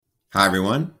Hi,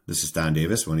 everyone. This is Don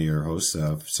Davis, one of your hosts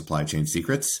of Supply Chain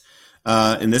Secrets.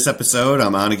 In this episode,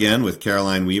 I'm on again with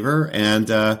Caroline Weaver, and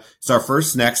it's our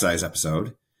first snack size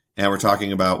episode, and we're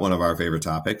talking about one of our favorite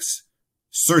topics,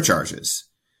 surcharges.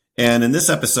 And in this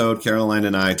episode, Caroline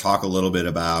and I talk a little bit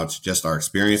about just our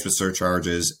experience with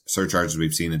surcharges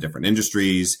we've seen in different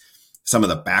industries, some of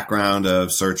the background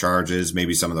of surcharges,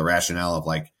 maybe some of the rationale of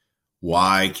like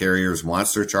why carriers want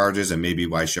surcharges and maybe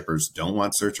why shippers don't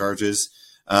want surcharges.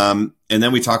 And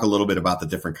then we talk a little bit about the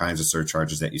different kinds of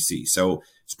surcharges that you see. So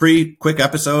it's a pretty quick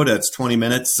episode. It's 20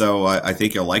 minutes. So I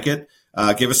think you'll like it.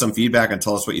 Give us some feedback and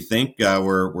tell us what you think.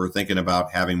 We're thinking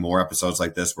about having more episodes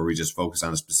like this where we just focus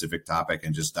on a specific topic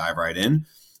and just dive right in.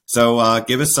 So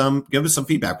give us some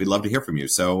feedback. We'd love to hear from you.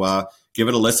 So give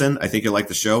it a listen. I think you'll like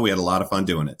the show. We had a lot of fun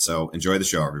doing it. So enjoy the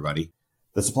show, everybody.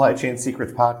 The Supply Chain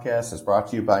Secrets podcast is brought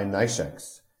to you by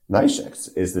NYSHEX.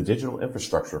 NYSHEX is the digital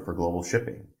infrastructure for global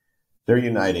shipping. They're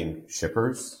uniting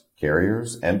shippers,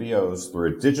 carriers, NVOs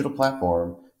through a digital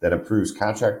platform that improves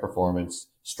contract performance,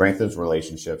 strengthens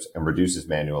relationships, and reduces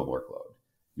manual workload.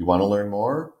 You want to learn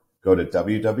more? Go to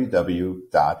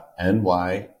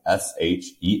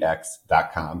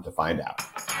www.nyshex.com to find out.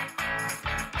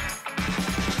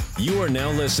 You are now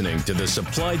listening to the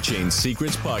Supply Chain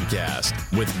Secrets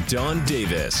podcast with Don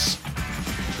Davis.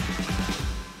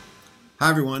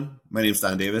 Hi, everyone. My name is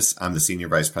Don Davis. I'm the Senior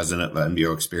Vice President of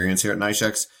NVO Experience here at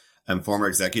NYSHEX. I'm former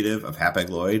executive of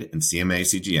Hapag-Lloyd and CMA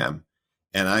CGM.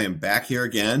 And I am back here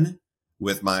again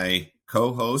with my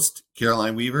co-host,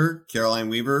 Caroline Weaver. Caroline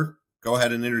Weaver, go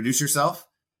ahead and introduce yourself.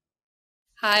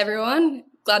 Hi, everyone.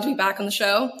 Glad to be back on the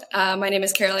show. My name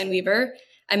is Caroline Weaver.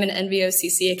 I'm an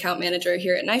NVOCC account manager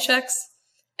here at NYSHEX,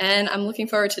 and I'm looking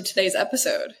forward to today's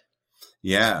episode.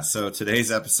 Yeah, so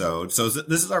today's episode,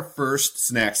 this is our first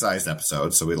snack-sized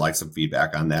episode, so we'd like some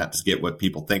feedback on that to get what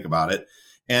people think about it.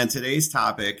 And today's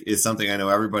topic is something I know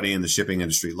everybody in the shipping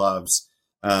industry loves.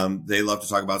 They love to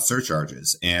talk about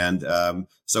surcharges. And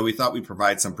so we thought we'd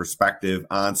provide some perspective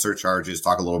on surcharges,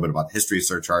 talk a little bit about the history of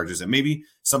surcharges, and maybe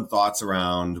some thoughts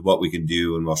around what we can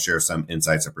do, and we'll share some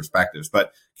insights and perspectives.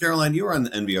 But Caroline, you were on the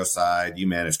NVO side, you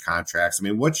manage contracts. I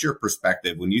mean, what's your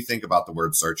perspective when you think about the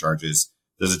word surcharges?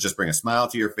 Does it just bring a smile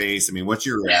to your face? I mean, what's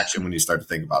your reaction when you start to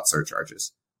think about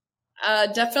surcharges?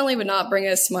 Definitely would not bring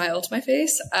a smile to my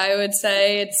face. I would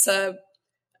say it's a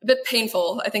bit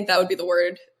painful. I think that would be the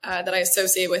word that I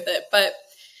associate with it. But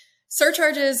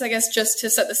surcharges, I guess, just to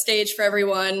set the stage for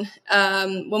everyone,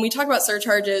 when we talk about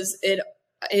surcharges, it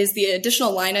is the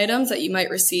additional line items that you might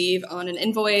receive on an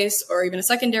invoice or even a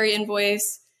secondary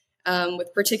invoice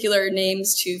with particular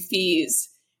names to fees.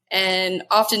 And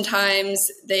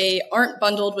oftentimes they aren't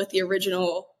bundled with the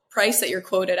original price that you're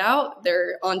quoted out.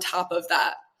 They're on top of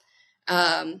that.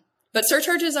 But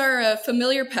surcharges are a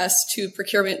familiar pest to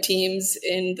procurement teams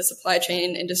in the supply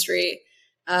chain industry.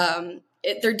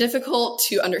 They're difficult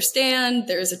to understand.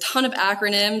 There's a ton of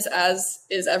acronyms, as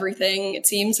is everything, it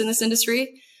seems, in this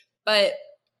industry. But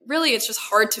really, it's just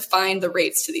hard to find the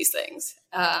rates to these things.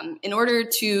 In order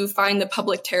to find the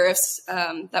public tariffs,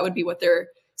 that would be what they're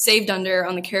saved under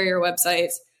on the carrier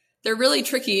websites, they're really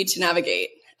tricky to navigate.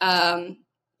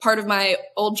 Part of my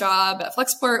old job at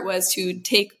Flexport was to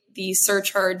take the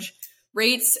surcharge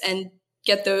rates and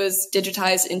get those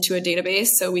digitized into a database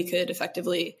so we could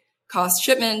effectively cost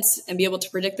shipments and be able to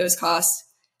predict those costs.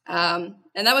 And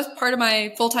that was part of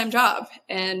my full-time job.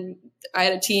 And I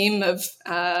had a team of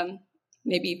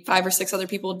maybe 5 or 6 other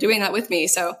people doing that with me.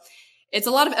 So it's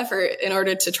a lot of effort in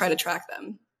order to try to track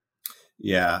them.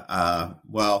 Yeah.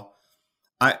 Well,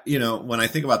 when I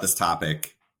think about this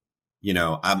topic,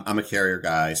 I'm a carrier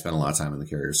guy. I spend a lot of time on the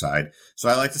carrier side. So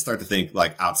I like to start to think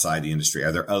like outside the industry.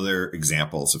 Are there other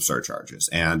examples of surcharges?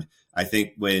 And I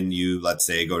think when you, let's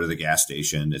say, go to the gas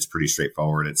station, it's pretty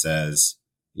straightforward. It says,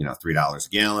 $3 a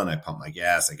gallon. I pump my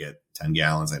gas. I get 10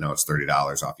 gallons. I know it's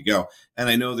 $30. Off you go. And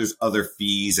I know there's other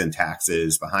fees and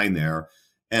taxes behind there.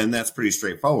 And that's pretty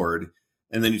straightforward.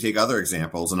 And then you take other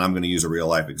examples, and I'm going to use a real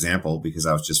life example because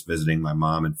I was just visiting my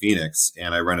mom in Phoenix,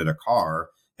 and I rented a car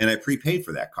and I prepaid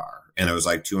for that car. And it was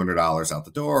like $200 out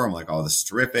the door. I'm like, oh, this is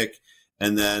terrific.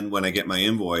 And then when I get my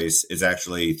invoice, it's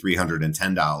actually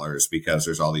 $310 because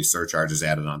there's all these surcharges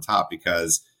added on top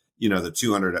because, the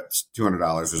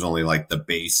 $200 was only like the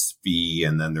base fee.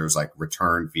 And then there's like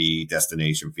return fee,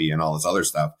 destination fee, and all this other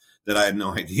stuff that I had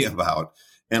no idea about.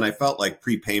 And I felt like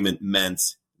prepayment meant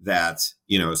that,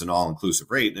 is an all-inclusive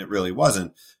rate, and it really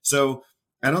wasn't. So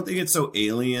I don't think it's so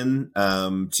alien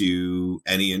to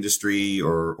any industry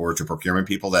or to procurement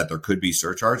people that there could be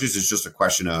surcharges. It's just a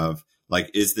question of like,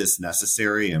 is this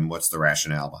necessary and what's the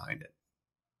rationale behind it?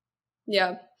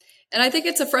 Yeah. And I think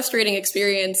it's a frustrating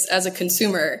experience as a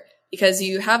consumer because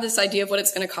you have this idea of what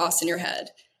it's going to cost in your head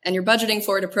and you're budgeting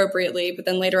for it appropriately. But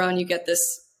then later on, you get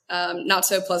this not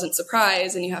so pleasant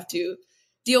surprise and you have to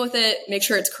deal with it, make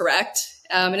sure it's correct.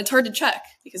 And it's hard to check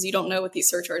because you don't know what these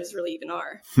surcharges really even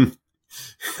are.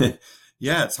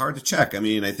 Yeah, it's hard to check. I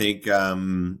mean, I think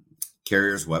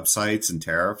carriers' websites and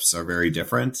tariffs are very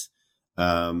different.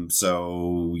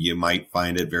 So you might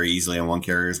find it very easily on one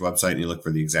carrier's website and you look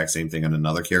for the exact same thing on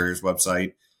another carrier's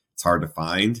website. It's hard to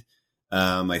find.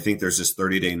 I think there's this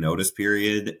 30-day notice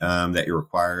period that you're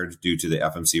required due to the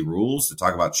FMC rules to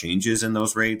talk about changes in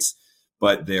those rates,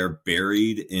 but they're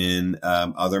buried in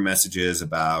other messages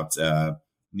about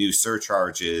new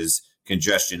surcharges,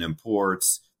 congestion in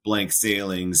ports, blank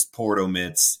sailings, port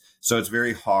omits. So it's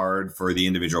very hard for the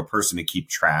individual person to keep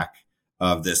track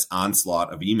of this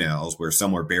onslaught of emails where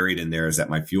somewhere buried in there is that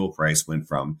my fuel price went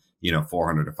from,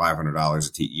 $400 to $500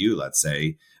 a TEU, let's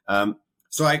say.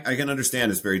 So I can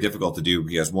understand it's very difficult to do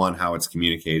because one, how it's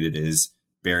communicated is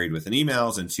buried within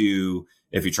emails. And two,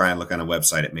 if you try and look on a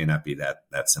website, it may not be that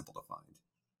simple to find.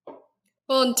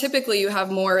 Well, and typically you have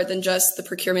more than just the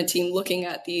procurement team looking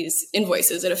at these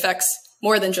invoices. It affects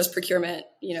more than just procurement.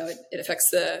 It affects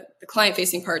the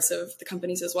client-facing parts of the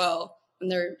companies as well when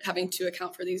they're having to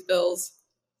account for these bills.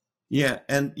 Yeah.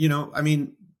 And,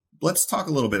 let's talk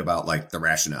a little bit about like the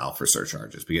rationale for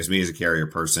surcharges, because me as a carrier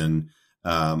person,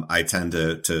 I tend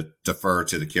to defer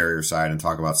to the carrier side and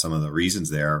talk about some of the reasons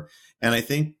there. And I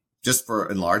think just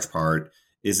in large part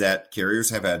is that carriers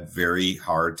have had very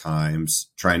hard times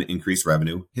trying to increase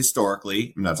revenue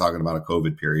historically. I'm not talking about a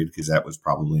COVID period because that was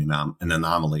probably an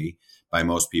anomaly by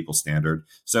most people's standard.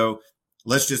 So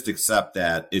let's just accept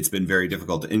that it's been very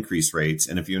difficult to increase rates.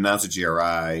 And if you announce a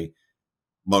GRI,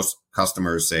 most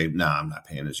customers say, no, I'm not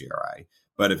paying a GRI.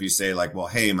 But if you say like, well,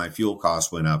 hey, my fuel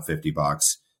cost went up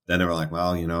 $50, then they're like,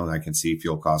 well, I can see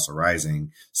fuel costs are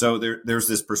rising. So there's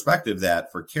this perspective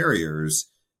that for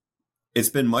carriers, it's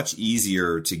been much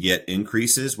easier to get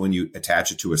increases when you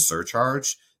attach it to a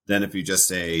surcharge than if you just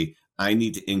say, I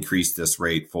need to increase this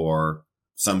rate for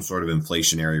some sort of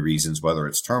inflationary reasons, whether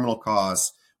it's terminal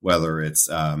costs, whether it's,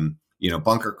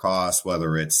 bunker costs,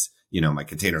 whether it's, my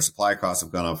container supply costs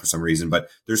have gone up for some reason, but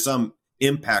there's some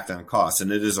impact on costs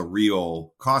and it is a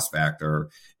real cost factor.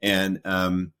 And,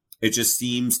 it just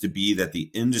seems to be that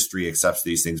the industry accepts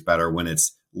these things better when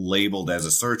it's labeled as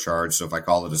a surcharge. So if I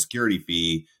call it a security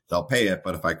fee, they'll pay it.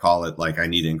 But if I call it like I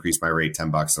need to increase my rate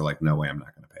 $10, they're like, no way, I'm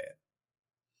not going to pay it.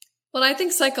 Well, I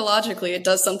think psychologically it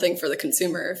does something for the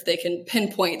consumer if they can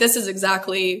pinpoint this is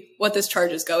exactly what this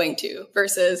charge is going to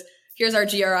versus here's our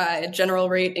GRI, a general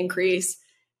rate increase.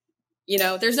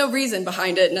 There's no reason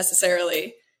behind it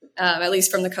necessarily. At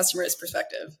least from the customer's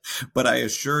perspective. But I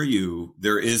assure you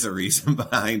there is a reason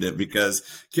behind it because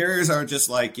carriers aren't just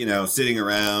like, sitting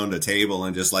around a table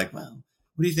and just like, well,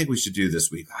 what do you think we should do this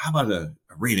week? How about a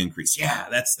rate increase? Yeah,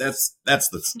 that's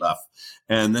the stuff.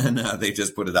 And then they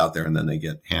just put it out there and then they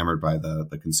get hammered by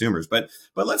the consumers. But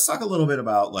let's talk a little bit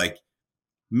about like,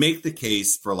 make the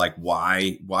case for like,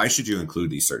 why should you include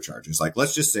these surcharges? Like,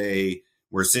 let's just say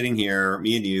we're sitting here,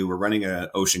 me and you, we're running an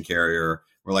ocean carrier.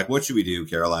 We're like, what should we do,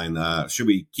 Caroline? Should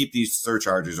we keep these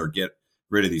surcharges or get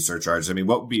rid of these surcharges? I mean,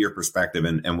 what would be your perspective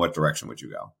and what direction would you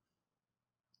go?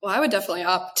 Well, I would definitely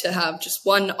opt to have just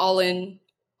one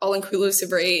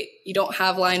all-inclusive rate. You don't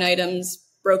have line items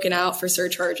broken out for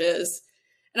surcharges.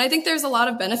 And I think there's a lot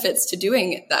of benefits to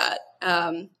doing that.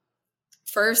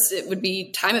 First, it would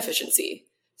be time efficiency.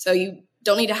 So you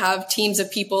don't need to have teams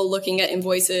of people looking at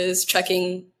invoices,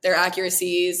 checking their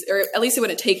accuracies, or at least it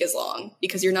wouldn't take as long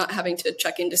because you're not having to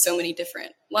check into so many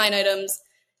different line items.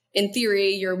 In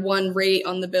theory, your one rate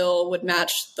on the bill would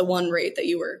match the one rate that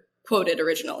you were quoted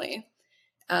originally.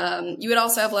 You would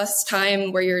also have less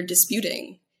time where you're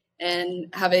disputing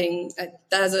and that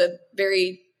has a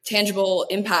very tangible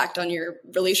impact on your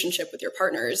relationship with your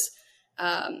partners.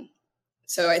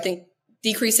 So I think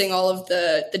decreasing all of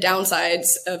the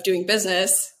downsides of doing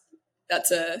business, that's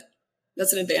an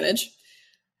advantage.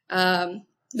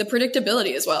 The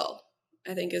predictability as well,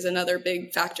 I think, is another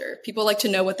big factor. People like to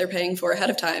know what they're paying for ahead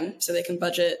of time so they can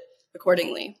budget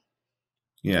accordingly.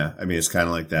 Yeah. I mean, it's kind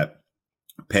of like that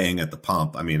paying at the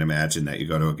pump. I mean, imagine that you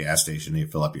go to a gas station and you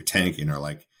fill up your tank and you're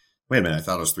like, wait a minute, I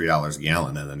thought it was $3 a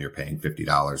gallon. And then you're paying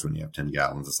 $50 when you have 10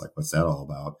 gallons. It's like, what's that all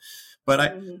about? But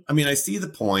I mean, I see the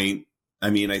point.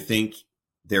 I mean, I think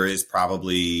there is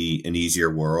probably an easier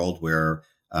world where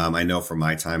I know from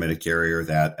my time at a carrier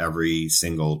that every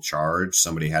single charge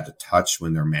somebody had to touch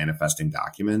when they're manifesting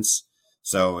documents.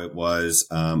 So it was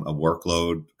a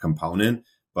workload component,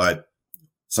 but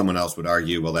someone else would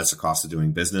argue, well, that's the cost of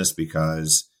doing business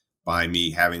because by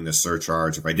me having the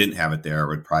surcharge, if I didn't have it there, it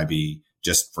would probably be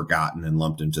just forgotten and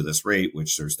lumped into this rate,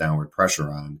 which there's downward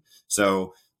pressure on.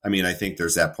 So, I mean, I think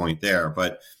there's that point there.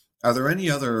 But are there any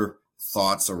other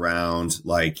thoughts around,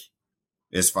 like,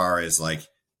 as far as like,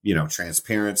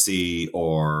 transparency,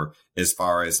 or as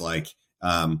far as like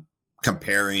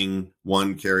comparing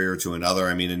one carrier to another?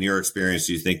 I mean, in your experience,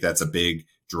 do you think that's a big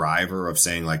driver of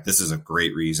saying, like, this is a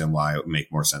great reason why it would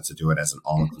make more sense to do it as an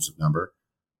all-inclusive number?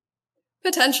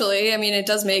 Potentially. I mean, it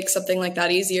does make something like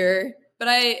that easier. But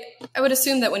I would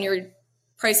assume that when you're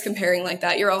price comparing like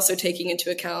that, you're also taking into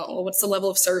account, well, what's the level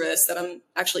of service that I'm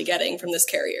actually getting from this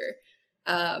carrier?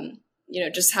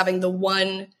 Just having the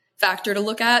one factor to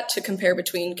look at to compare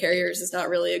between carriers is not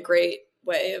really a great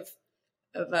way of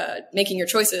making your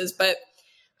choices. But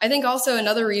I think also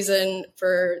another reason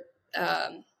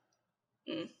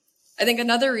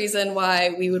why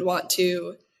we would want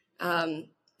to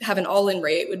have an all-in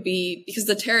rate would be because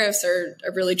the tariffs are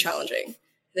really challenging.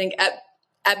 I think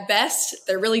at best,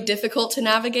 they're really difficult to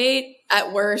navigate.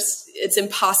 At worst, it's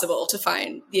impossible to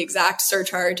find the exact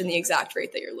surcharge and the exact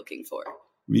rate that you're looking for.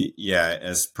 Yeah,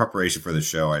 as preparation for the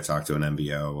show, I talked to an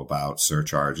NVO about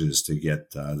surcharges to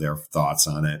get their thoughts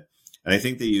on it. And I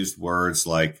think they used words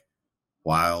like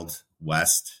wild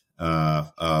west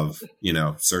of,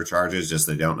 surcharges, just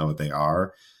they don't know what they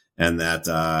are. And that,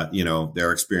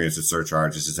 their experience with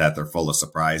surcharges is that they're full of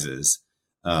surprises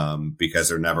because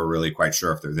they're never really quite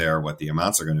sure if they're there, what the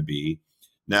amounts are going to be.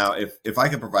 Now, if I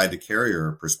could provide the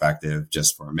carrier perspective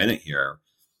just for a minute here,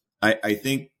 I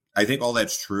think all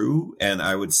that's true. And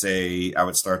I would say, I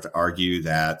would start to argue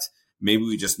that maybe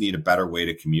we just need a better way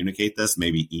to communicate this.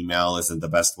 Maybe email isn't the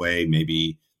best way.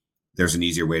 Maybe there's an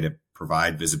easier way to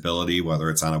provide visibility, whether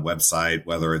it's on a website,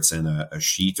 whether it's in a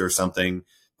sheet or something.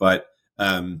 But,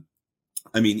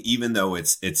 even though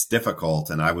it's difficult,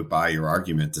 and I would buy your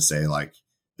argument to say, like,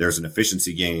 there's an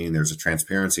efficiency gain, there's a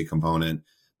transparency component.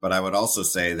 But I would also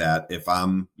say that if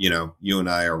I'm, you and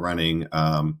I are running,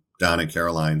 Don and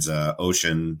Caroline's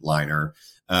ocean liner,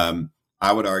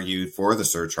 I would argue for the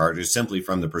surcharges simply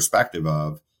from the perspective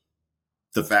of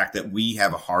the fact that we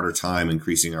have a harder time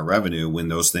increasing our revenue when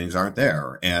those things aren't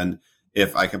there. And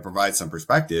if I can provide some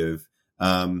perspective,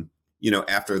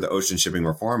 after the Ocean Shipping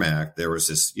Reform Act, there was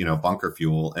this, bunker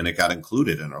fuel, and it got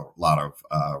included in a lot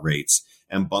of rates.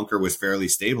 And bunker was fairly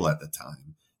stable at the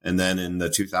time. And then in the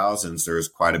 2000s, there was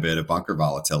quite a bit of bunker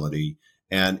volatility.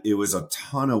 And it was a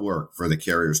ton of work for the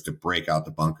carriers to break out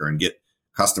the bunker and get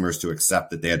customers to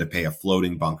accept that they had to pay a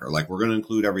floating bunker. Like, we're going to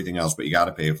include everything else, but you got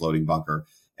to pay a floating bunker.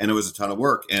 And it was a ton of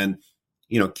work. And,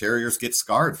 carriers get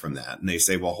scarred from that. And they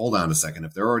say, well, hold on a second.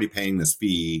 If they're already paying this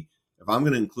fee, if I'm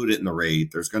going to include it in the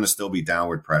rate, there's going to still be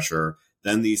downward pressure.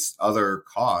 Then these other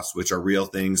costs, which are real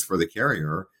things for the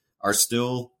carrier, are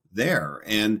still there.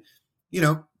 And,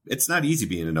 it's not easy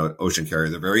being an ocean carrier.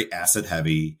 They're very asset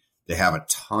heavy. They have a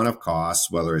ton of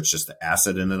costs, whether it's just the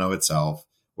asset in and of itself,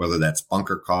 whether that's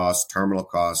bunker costs, terminal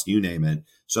costs, you name it.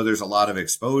 So there's a lot of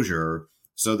exposure.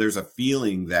 So there's a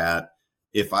feeling that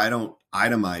if I don't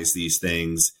itemize these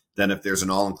things, then if there's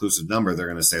an all-inclusive number, they're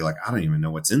going to say, like, I don't even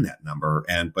know what's in that number.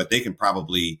 But they can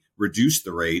probably reduce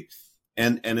the rate.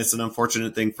 And it's an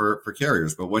unfortunate thing for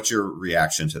carriers. But what's your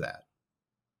reaction to that?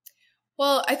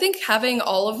 Well, I think having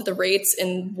all of the rates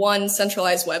in one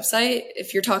centralized website,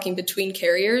 if you're talking between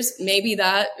carriers, maybe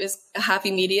that is a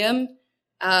happy medium.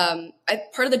 Part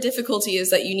of the difficulty is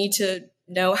that you need to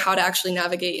know how to actually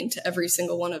navigate into every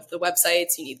single one of the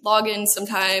websites. You need logins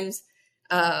sometimes.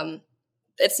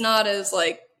 It's not as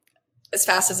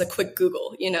fast as a quick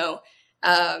Google,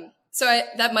 So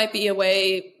that might be a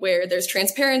way where there's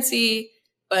transparency,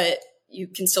 but you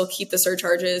can still keep the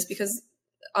surcharges because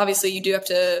obviously you do have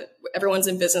to, everyone's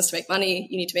in business to make money.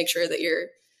 You need to make sure that you're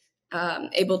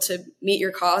able to meet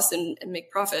your costs and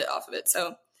make profit off of it.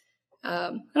 So I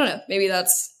don't know, maybe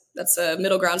that's a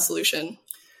middle ground solution.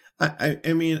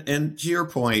 I mean, and to your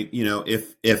point,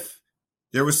 if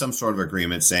there was some sort of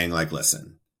agreement saying, like,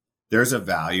 listen, there's a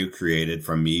value created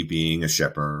from me being a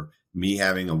shipper, me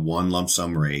having a one lump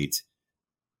sum rate.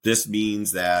 This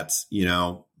means that,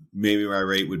 maybe my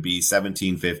rate would be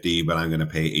 $1,750, but I'm going to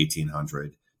pay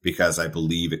 $1,800 because I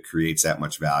believe it creates that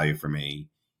much value for me.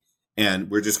 And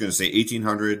we're just going to say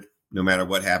 $1,800, no matter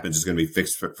what happens, is going to be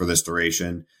fixed for this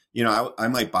duration. I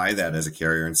might buy that as a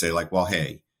carrier and say, like, well,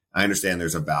 hey, I understand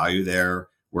there's a value there.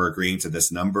 We're agreeing to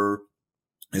this number.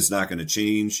 It's not going to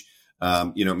change.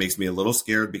 It makes me a little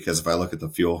scared because if I look at the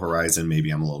fuel horizon, maybe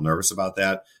I'm a little nervous about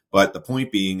that. But the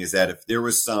point being is that if there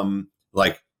was some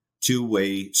like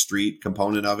two-way street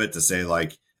component of it to say,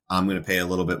 like, I'm going to pay a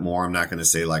little bit more. I'm not going to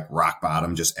say like rock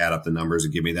bottom, just add up the numbers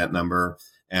and give me that number.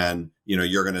 And,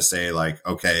 you're going to say like,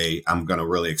 okay, I'm going to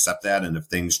really accept that. And if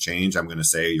things change, I'm going to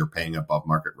say you're paying above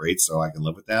market rates, so I can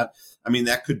live with that. I mean,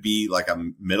 that could be like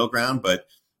a middle ground, but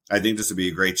I think this would be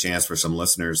a great chance for some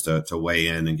listeners to weigh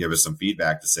in and give us some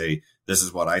feedback to say, this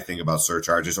is what I think about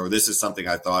surcharges, or this is something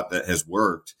I thought that has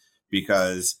worked,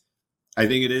 because I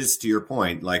think it is, to your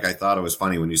point. Like, I thought it was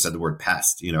funny when you said the word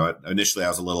pest. Initially I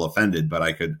was a little offended, but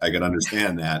I could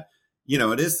understand that.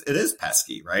 It is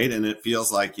pesky, right? And it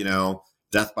feels like,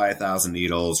 death by 1,000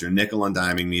 needles. You're nickel and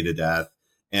diming me to death.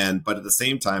 But at the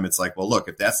same time, it's like, well, look,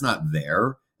 if that's not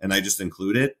there and I just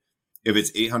include it, if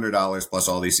it's $800 plus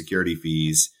all these security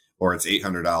fees, or it's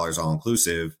 $800 all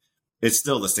inclusive, it's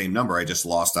still the same number. I just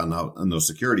lost on those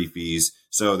security fees.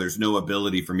 So there's no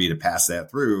ability for me to pass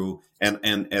that through.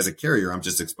 And as a carrier, I'm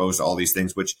just exposed to all these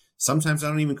things, which sometimes I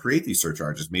don't even create these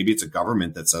surcharges. Maybe it's a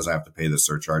government that says I have to pay the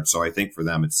surcharge. So I think for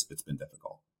them, it's been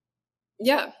difficult.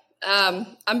 Yeah.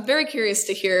 I'm very curious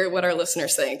to hear what our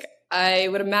listeners think. I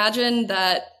would imagine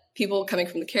that people coming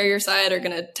from the carrier side are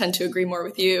going to tend to agree more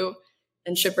with you,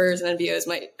 and shippers and NVOs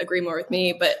might agree more with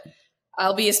me, but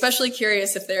I'll be especially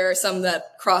curious if there are some that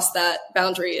cross that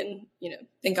boundary and,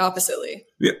 think oppositely.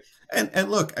 Yeah.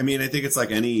 And look, I mean, I think it's like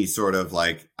any sort of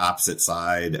like opposite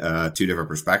side, two different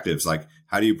perspectives. Like,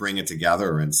 how do you bring it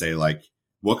together and say, like,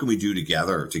 what can we do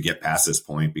together to get past this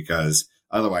point? Because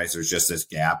otherwise there's just this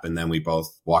gap and then we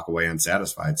both walk away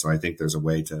unsatisfied. So I think there's a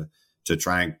way to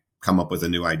try and come up with a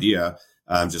new idea.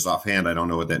 Just offhand, I don't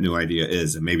know what that new idea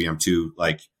is. And maybe I'm too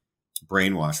like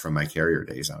brainwashed from my carrier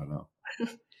days. I don't know.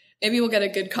 Maybe we'll get a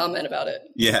good comment about it.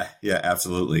 Yeah,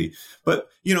 absolutely. But,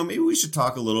 maybe we should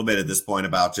talk a little bit at this point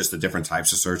about just the different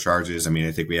types of surcharges. I mean,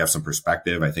 I think we have some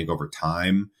perspective. I think over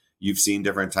time, you've seen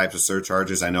different types of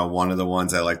surcharges. I know one of the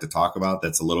ones I like to talk about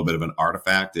that's a little bit of an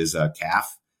artifact is CAF.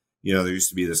 There used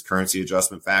to be this currency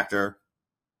adjustment factor.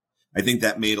 I think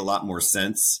that made a lot more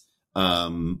sense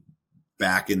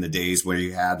back in the days where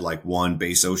you had like one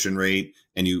base ocean rate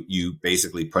and you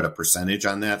basically put a percentage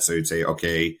on that. So you'd say,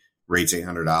 okay, rate's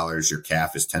 $800, your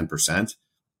CAF is 10%.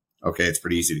 Okay, it's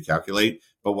pretty easy to calculate.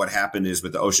 But what happened is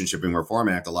with the Ocean Shipping Reform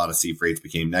Act, a lot of sea freights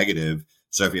became negative.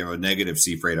 So if you have a negative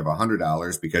sea freight of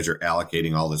 $100 because you're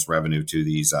allocating all this revenue to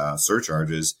these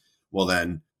surcharges, well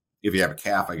then if you have a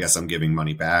CAF, I guess I'm giving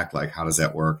money back. Like, how does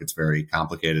that work? It's very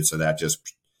complicated. So that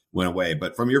just went away.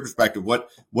 But from your perspective,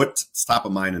 what's top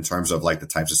of mind in terms of like the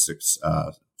types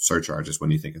of surcharges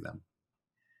when you think of them?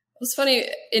 It's funny,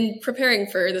 in preparing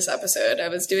for this episode, I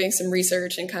was doing some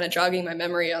research and kind of jogging my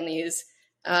memory on these.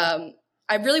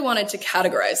 I really wanted to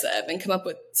categorize them and come up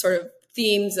with sort of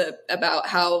themes about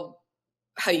how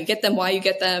you get them, why you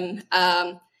get them.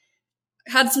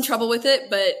 Had some trouble with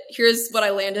it, but here's what I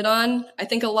landed on. I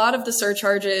think a lot of the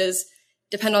surcharges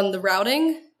depend on the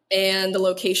routing and the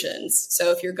locations. So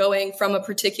if you're going from a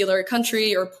particular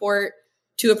country or port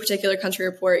to a particular country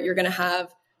or port, you're going to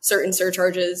have certain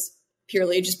surcharges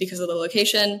purely just because of the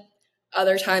location.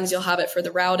 Other times you'll have it for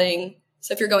the routing.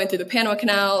 So if you're going through the Panama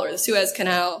Canal or the Suez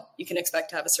Canal, you can expect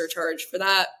to have a surcharge for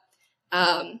that.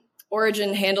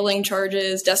 Origin handling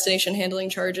charges, destination handling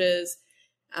charges.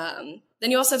 Then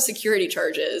you also have security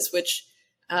charges, which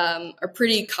are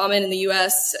pretty common in the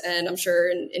US and I'm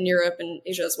sure in Europe and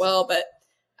Asia as well. But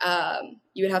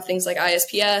you would have things like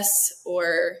ISPS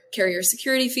or carrier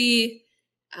security fee.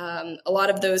 A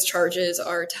lot of those charges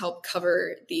are to help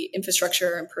cover the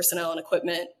infrastructure and personnel and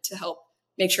equipment to help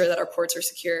make sure that our ports are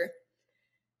secure.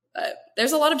 But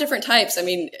there's a lot of different types. I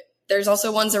mean, there's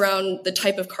also ones around the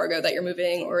type of cargo that you're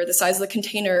moving or the size of the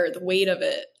container, the weight of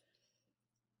it.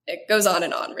 It goes on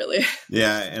and on, really.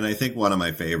 Yeah. And I think one of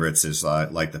my favorites is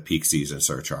like the peak season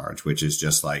surcharge, which is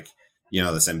just like,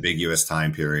 this ambiguous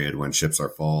time period when ships are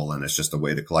full and it's just a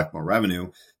way to collect more revenue.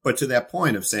 But to that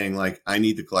point of saying like, I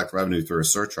need to collect revenue through a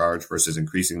surcharge versus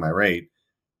increasing my rate.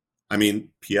 I mean,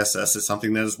 PSS is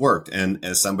something that has worked. And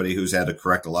as somebody who's had to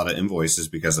correct a lot of invoices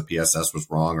because the PSS was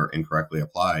wrong or incorrectly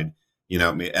applied,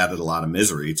 it added a lot of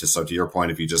misery so to your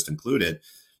point, if you just include it.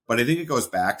 But I think it goes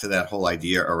back to that whole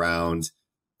idea around,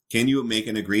 can you make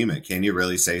an agreement? Can you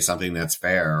really say something that's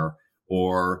fair?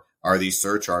 Or are these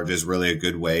surcharges really a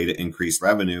good way to increase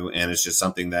revenue? And it's just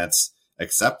something that's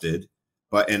accepted.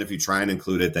 And if you try and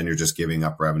include it, then you're just giving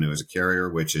up revenue as a carrier,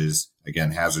 which is,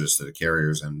 again, hazardous to the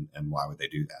carriers. And why would they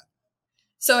do that?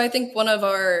 So I think one of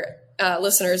our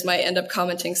listeners might end up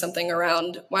commenting something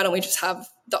around, why don't we just have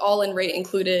the all-in rate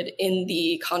included in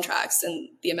the contracts and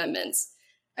the amendments?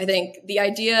 I think the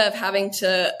idea of having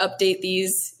to update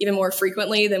these even more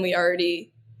frequently than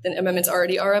amendments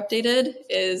already are updated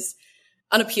is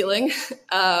unappealing.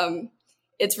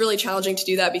 It's really challenging to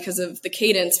do that because of the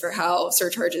cadence for how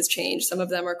surcharges change. Some of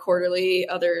them are quarterly,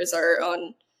 others are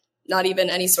on not even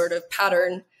any sort of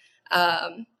pattern.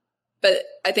 But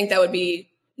I think that would be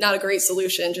not a great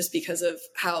solution just because of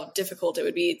how difficult it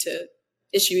would be to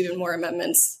issue even more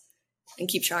amendments and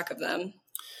keep track of them.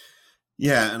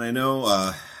 Yeah, and I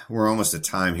know we're almost at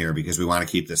time here because we want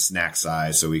to keep this snack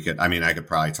size. So I could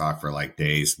probably talk for like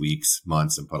days, weeks,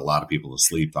 months, and put a lot of people to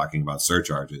sleep talking about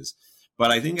surcharges. But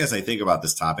I think as I think about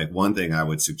this topic, one thing I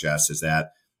would suggest is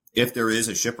that if there is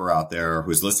a shipper out there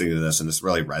who's listening to this and this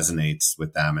really resonates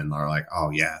with them and they're like, oh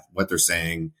yeah, what they're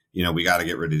saying, we got to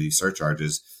get rid of these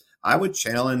surcharges. I would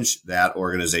challenge that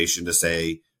organization to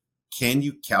say, can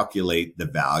you calculate the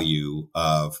value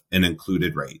of an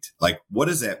included rate? Like, what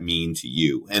does that mean to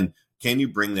you? And can you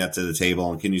bring that to the table?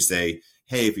 And can you say,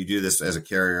 hey, if you do this as a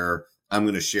carrier, I'm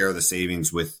going to share the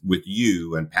savings with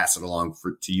you and pass it along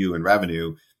to you in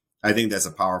revenue. I think that's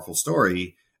a powerful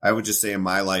story. I would just say in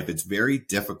my life, it's very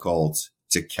difficult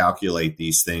to calculate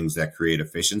these things that create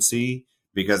efficiency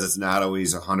because it's not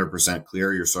always 100%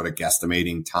 clear. You're sort of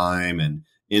guesstimating time and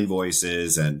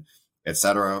invoices and et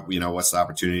cetera. What's the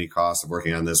opportunity cost of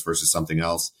working on this versus something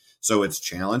else? So it's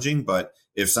challenging, but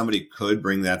if somebody could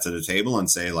bring that to the table and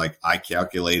say, like, I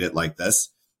calculate it like this,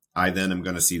 I then am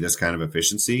going to see this kind of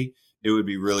efficiency. It would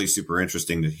be really super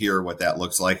interesting to hear what that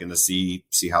looks like and to see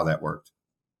how that worked.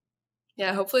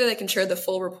 Yeah, hopefully they can share the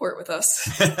full report with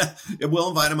us. We'll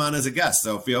invite them on as a guest,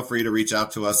 so feel free to reach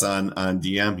out to us on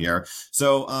DM here.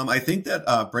 So I think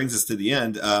that brings us to the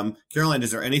end. Caroline,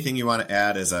 is there anything you want to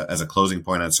add as a closing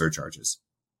point on surcharges?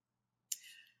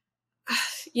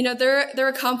 They're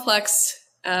a complex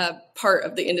part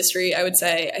of the industry, I would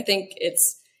say. I think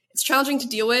it's challenging to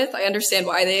deal with. I understand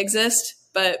why they exist,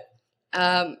 but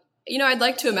I'd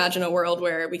like to imagine a world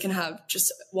where we can have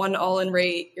just one all-in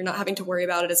rate. You're not having to worry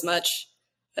about it as much,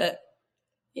 but,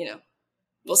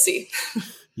 we'll see.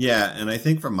 Yeah. And I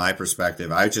think from my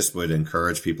perspective, I just would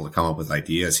encourage people to come up with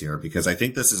ideas here because I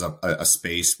think this is a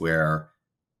space where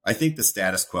I think the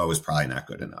status quo is probably not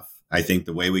good enough. I think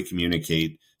the way we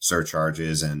communicate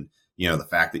surcharges and, the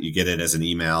fact that you get it as an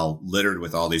email littered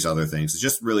with all these other things, it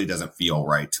just really doesn't feel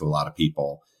right to a lot of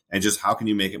people. And just how can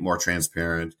you make it more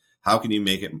transparent? How can you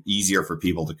make it easier for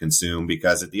people to consume?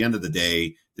 Because at the end of the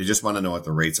day, they just want to know what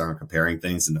the rates are and comparing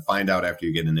things. And to find out after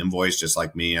you get an invoice, just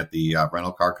like me at the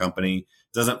rental car company,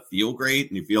 doesn't feel great.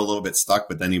 And you feel a little bit stuck,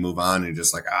 but then you move on and you're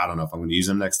just like, I don't know if I'm going to use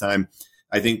them next time.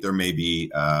 I think there may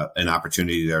be an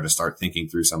opportunity there to start thinking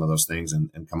through some of those things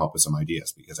and come up with some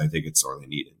ideas because I think it's sorely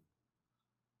needed.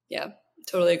 Yeah,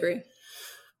 totally agree.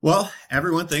 Well,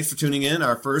 everyone, thanks for tuning in.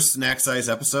 Our first snack size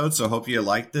episode. So hope you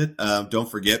liked it. Don't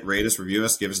forget, rate us, review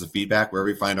us, give us the feedback wherever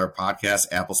you find our podcast,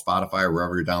 Apple, Spotify, or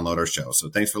wherever you download our show. So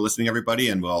thanks for listening, everybody,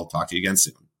 and we'll talk to you again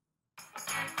soon.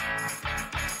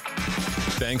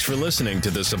 Thanks for listening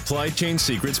to the Supply Chain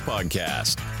Secrets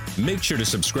Podcast. Make sure to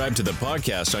subscribe to the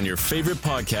podcast on your favorite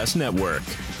podcast network.